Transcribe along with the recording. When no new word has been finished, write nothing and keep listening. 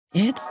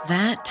It's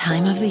that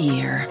time of the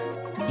year.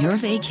 Your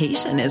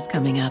vacation is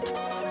coming up.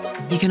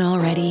 You can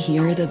already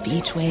hear the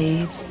beach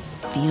waves,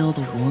 feel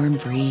the warm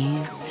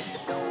breeze,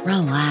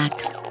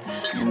 relax,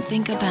 and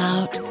think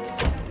about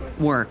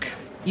work.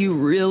 You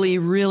really,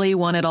 really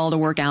want it all to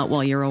work out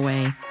while you're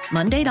away.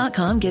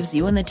 Monday.com gives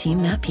you and the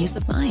team that peace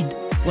of mind.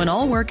 When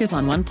all work is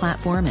on one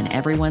platform and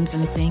everyone's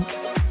in sync,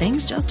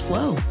 things just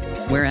flow.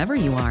 Wherever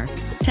you are,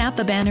 tap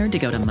the banner to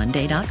go to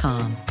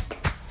Monday.com.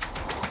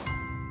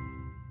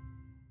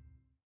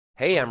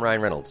 Hey, I'm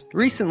Ryan Reynolds.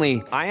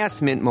 Recently, I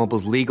asked Mint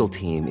Mobile's legal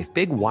team if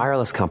big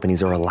wireless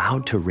companies are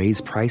allowed to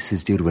raise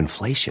prices due to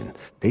inflation.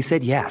 They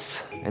said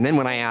yes. And then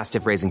when I asked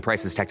if raising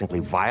prices technically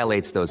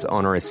violates those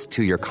onerous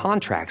two-year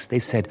contracts, they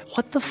said,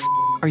 what the f***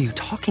 are you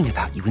talking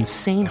about, you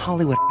insane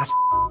Hollywood ass f-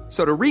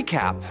 So to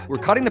recap, we're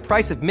cutting the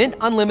price of Mint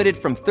Unlimited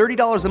from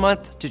 $30 a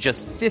month to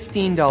just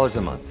 $15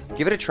 a month.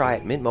 Give it a try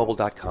at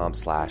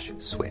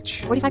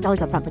mintmobile.com/switch.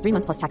 $45 up front for 3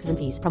 months plus taxes and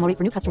fees. Promo rate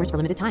for new customers for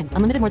limited time.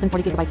 Unlimited more than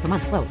 40 gigabytes per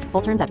month. Slows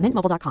full terms at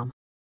mintmobile.com.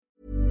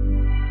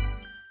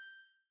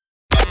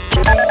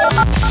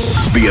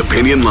 The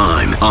Opinion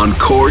Line on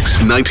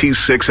Cork's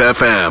 96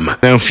 FM.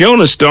 Now,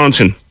 Fiona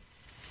Staunton,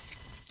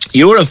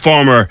 you were a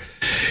former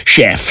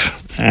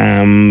chef,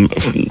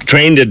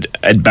 trained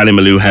at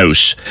Ballymaloe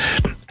House,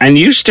 and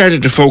you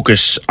started to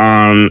focus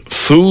on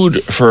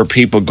food for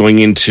people going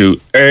into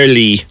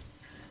early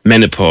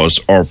menopause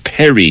or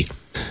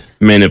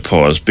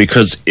peri-menopause,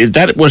 because is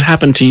that what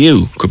happened to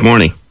you? Good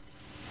morning.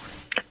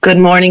 Good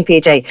morning,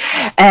 PJ.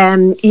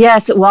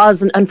 Yes, it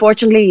was. And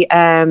unfortunately,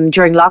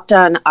 during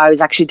lockdown, I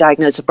was actually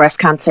diagnosed with breast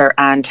cancer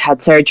and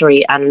had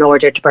surgery. And in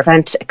order to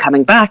prevent it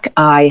coming back,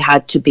 I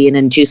had to be in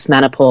induced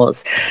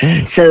menopause.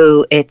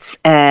 So it's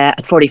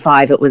at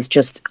 45, it was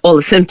just all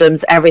the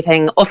symptoms,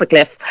 everything off a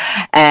cliff.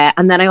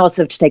 And then I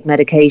also have to take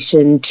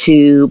medication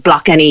to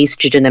block any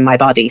estrogen in my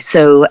body.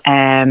 So,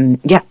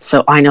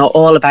 so I know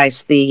all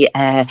about the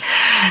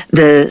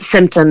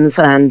symptoms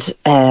and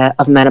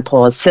of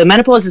menopause. So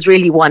menopause is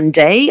really one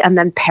day. And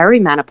then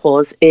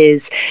perimenopause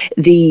is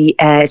the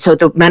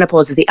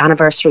menopause is the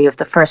anniversary of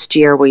the first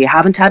year where you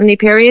haven't had any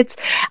periods,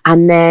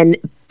 and then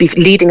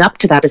leading up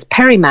to that is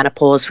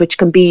perimenopause, which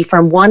can be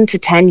from 1 to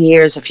 10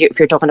 years if you're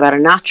talking about a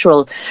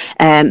natural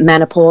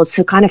menopause.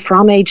 So kind of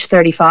from age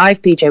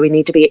 35, PJ, we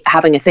need to be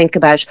having a think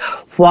about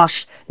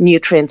what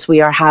nutrients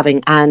we are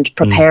having and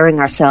preparing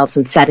ourselves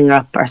and setting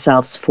up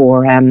ourselves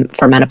for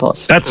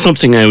menopause. That's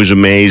something I was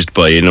amazed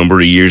by a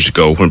number of years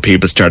ago when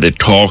people started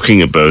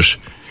talking about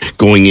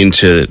going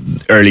into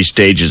early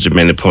stages of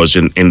menopause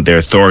in their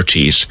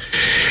 30s.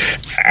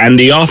 And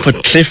the off a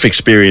cliff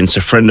experience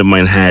a friend of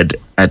mine had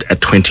at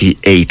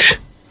 28.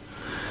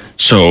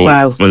 So,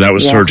 wow. Well, that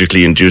was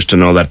surgically induced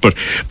and all that. But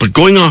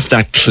going off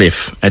that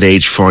cliff at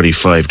age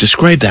 45,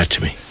 describe that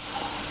to me.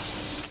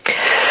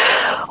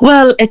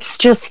 Well, it's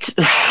just,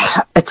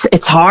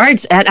 it's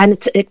hard, and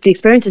the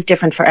experience is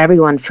different for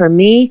everyone. For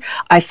me,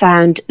 I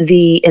found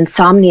the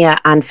insomnia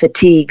and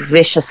fatigue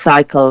vicious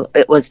cycle,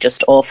 it was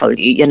just awful.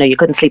 You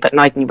couldn't sleep at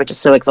night and you were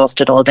just so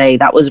exhausted all day.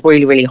 That was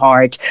really, really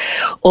hard.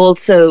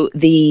 Also,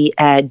 the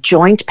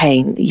joint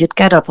pain, you'd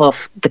get up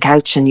off the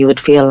couch and you would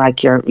feel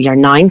like you're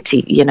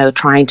 90,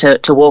 trying to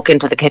walk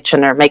into the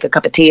kitchen or make a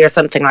cup of tea or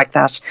something like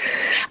that.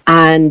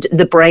 And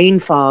the brain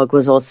fog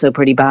was also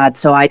pretty bad.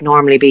 So I'd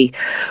normally be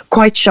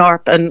quite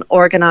sharp and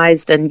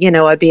organised, and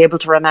I'd be able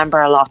to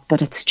remember a lot,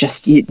 but it's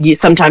just you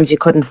sometimes you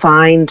couldn't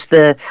find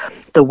the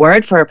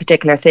word for a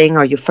particular thing,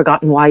 or you've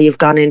forgotten why you've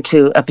gone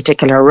into a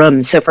particular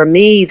room. So for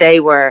me, they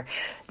were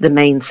the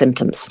main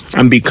symptoms.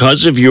 And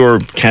because of your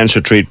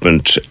cancer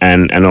treatment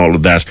and all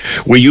of that,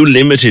 were you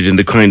limited in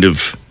the kind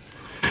of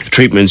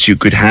treatments you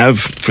could have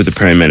for the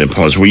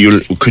perimenopause?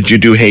 Could you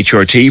do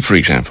HRT, for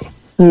example?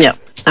 No.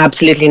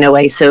 Absolutely no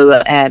way. So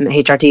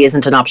HRT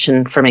isn't an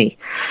option for me.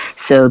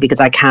 So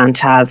because I can't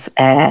have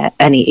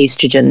any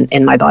estrogen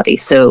in my body.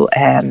 So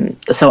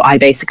I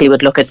basically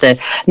would look at the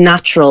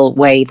natural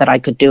way that I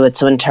could do it.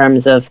 So in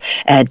terms of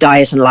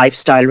diet and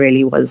lifestyle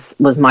really was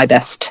my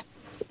best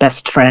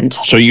friend.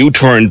 So you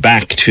turned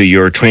back to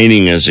your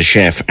training as a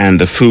chef and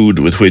the food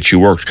with which you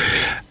worked.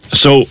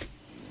 So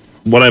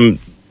what I'm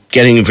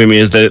getting from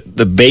you is that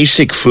the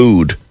basic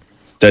food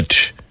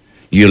that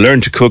you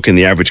learn to cook in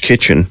the average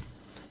kitchen,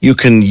 you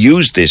can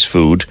use this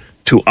food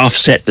to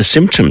offset the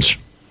symptoms.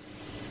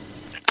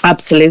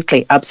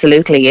 Absolutely.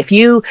 If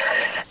you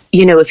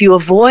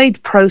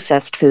avoid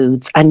processed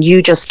foods and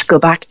you just go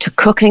back to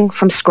cooking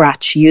from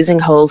scratch using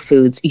whole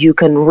foods, you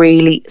can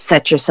really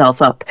set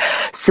yourself up.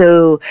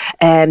 So,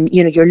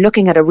 you're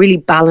looking at a really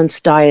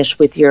balanced diet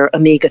with your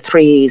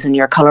omega-3s and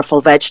your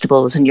colourful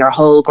vegetables and your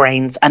whole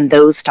grains and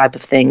those type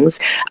of things,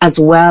 as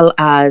well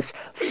as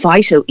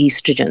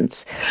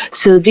phytoestrogens.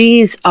 So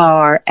these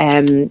are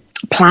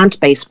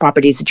plant-based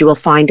properties that you will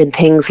find in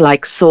things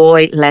like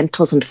soy,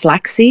 lentils and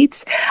flax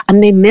seeds,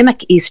 and they mimic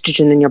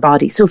estrogen in your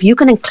body. So if you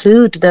can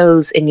include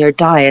those in your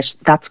diet,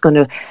 that's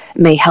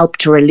may help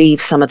to relieve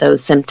some of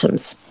those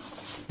symptoms.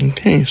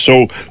 Okay,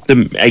 so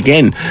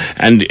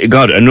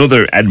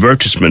another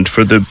advertisement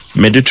for the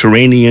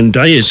Mediterranean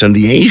diets and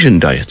the Asian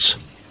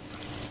diets.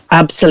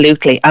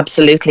 Absolutely,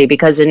 absolutely.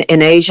 Because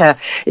in Asia,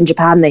 in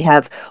Japan, they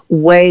have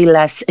way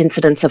less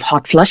incidence of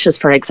hot flushes,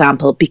 for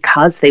example,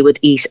 because they would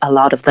eat a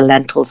lot of the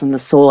lentils and the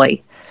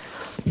soy.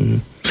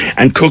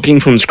 And cooking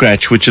from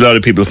scratch, which a lot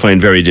of people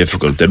find very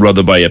difficult. They'd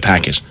rather buy a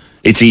packet.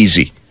 It's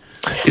easy.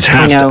 It's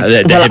half I know.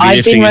 the heavy I've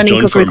lifting been is running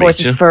done cookery for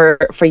courses me.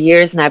 for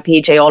years now,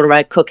 PJ, all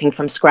around cooking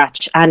from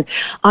scratch. And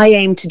I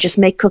aim to just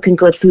make cooking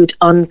good food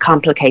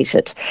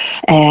uncomplicated.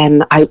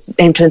 I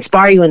aim to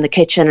inspire you in the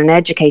kitchen and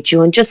educate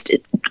you and just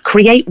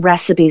create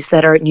recipes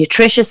that are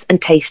nutritious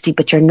and tasty,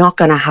 but you're not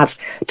going to have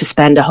to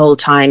spend a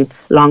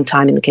long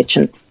time in the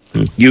kitchen.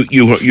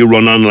 You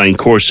run online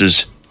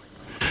courses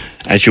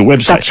at your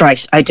website. That's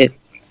right, I do.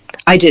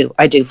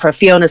 For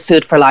Fiona's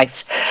Food for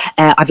Life.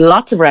 I've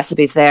lots of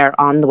recipes there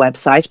on the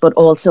website, but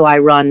also I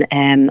run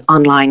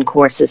online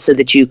courses so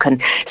that you can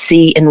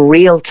see in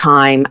real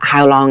time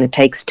how long it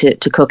takes to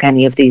cook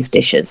any of these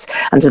dishes.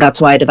 And so that's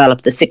why I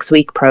developed the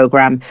 6-week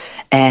program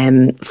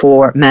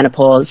for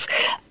menopause.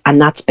 And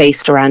that's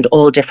based around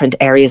all different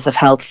areas of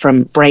health,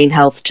 from brain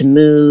health to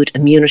mood,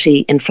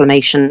 immunity,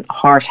 inflammation,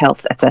 heart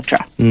health,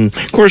 etc.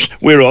 Of course,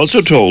 we're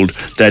also told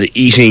that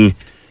eating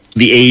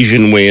the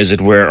Asian way, as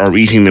it were, or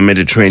eating the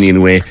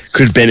Mediterranean way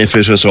could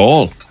benefit us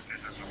all.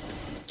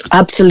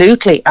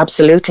 Absolutely,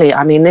 absolutely.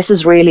 I mean, this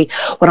is really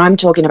what I'm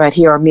talking about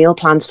here are meal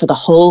plans for the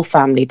whole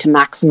family to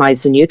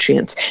maximise the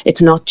nutrients.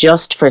 It's not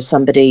just for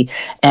somebody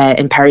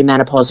in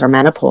perimenopause or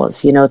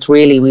menopause. You know, it's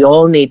really, we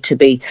all need to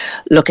be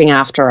looking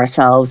after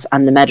ourselves,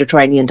 and the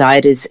Mediterranean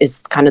diet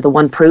is kind of the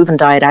one proven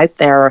diet out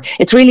there.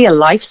 It's really a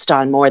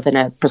lifestyle more than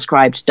a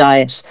prescribed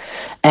diet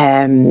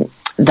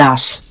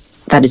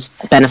that is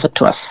benefit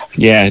to us.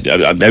 Yeah,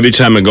 every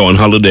time I go on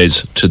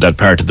holidays to that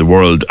part of the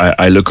world,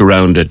 I look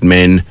around at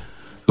men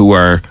who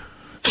are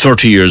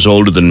 30 years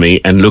older than me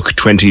and look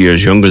 20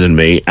 years younger than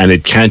me, and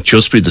it can't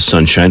just be the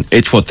sunshine,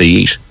 it's what they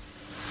eat.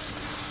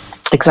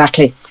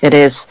 Exactly, it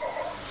is.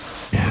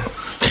 Yeah.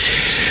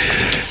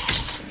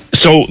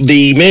 So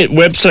the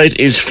website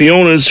is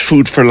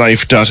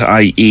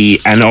fionasfoodforlife.ie,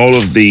 and all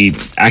of the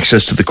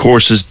access to the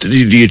courses. Do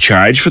you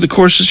charge for the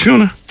courses,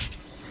 Fiona?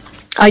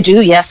 I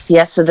do, yes.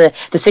 So the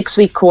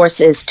 6-week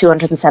course is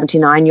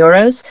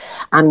 €279,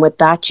 and with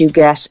that you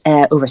get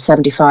over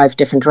 75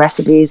 different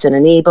recipes in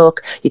an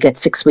ebook. You get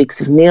 6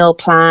 weeks of meal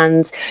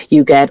plans.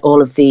 You get all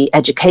of the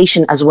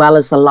education as well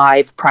as the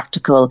live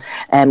practical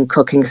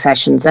cooking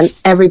sessions. And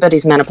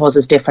everybody's menopause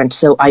is different,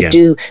 so I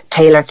do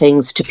tailor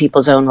things to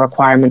people's own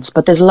requirements.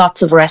 But there's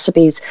lots of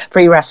recipes,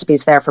 free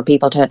recipes there for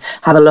people to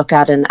have a look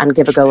at and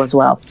give a go as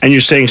well. And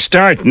you're saying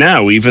start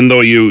now, even though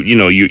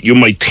you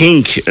might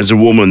think as a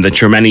woman that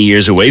you're many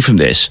years away from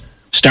this.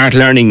 Start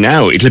learning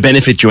now. It'll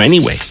benefit you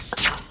anyway.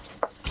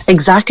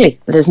 Exactly.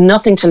 There's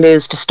nothing to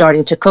lose to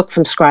starting to cook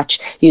from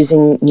scratch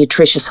using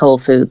nutritious whole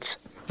foods.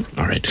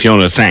 All right,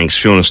 Fiona, thanks.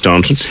 Fiona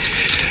Staunton.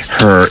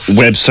 Her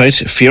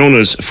website,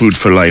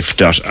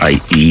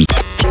 fionasfoodforlife.ie.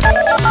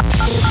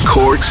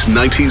 Cork's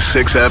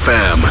 96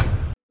 FM.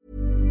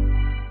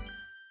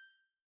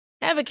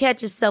 Ever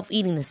catch yourself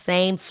eating the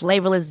same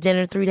flavorless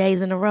dinner 3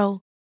 days in a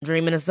row?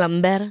 Dreaming of something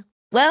better?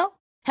 Well,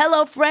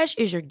 HelloFresh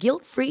is your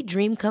guilt-free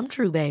dream come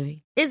true,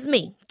 baby. It's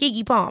me,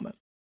 Keke Palmer.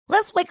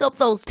 Let's wake up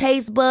those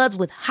taste buds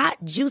with hot,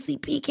 juicy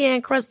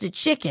pecan-crusted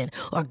chicken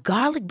or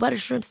garlic butter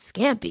shrimp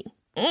scampi.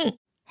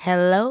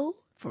 Hello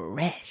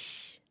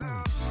Fresh.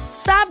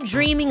 Stop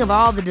dreaming of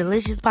all the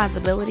delicious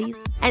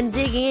possibilities and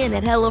dig in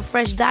at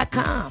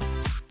HelloFresh.com.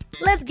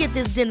 Let's get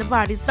this dinner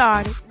party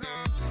started.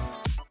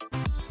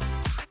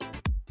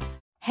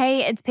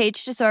 Hey, it's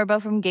Paige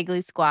DeSorbo from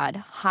Giggly Squad.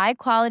 High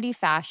quality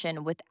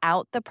fashion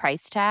without the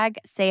price tag.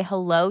 Say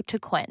hello to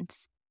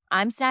Quince.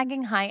 I'm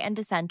snagging high-end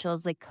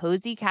essentials like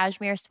cozy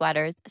cashmere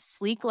sweaters,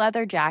 sleek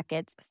leather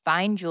jackets,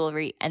 fine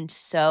jewelry, and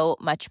so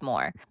much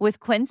more. With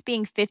Quince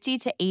being 50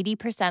 to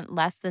 80%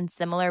 less than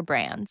similar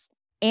brands.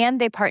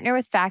 And they partner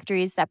with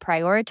factories that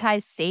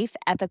prioritize safe,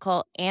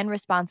 ethical, and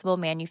responsible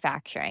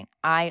manufacturing.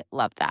 I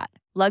love that.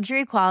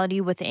 Luxury quality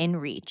within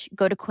reach.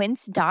 Go to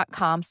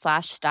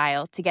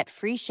quince.com/style to get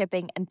free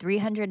shipping and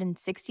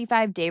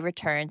 365-day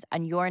returns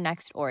on your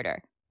next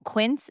order.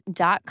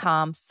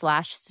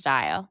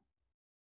 Quince.com/style.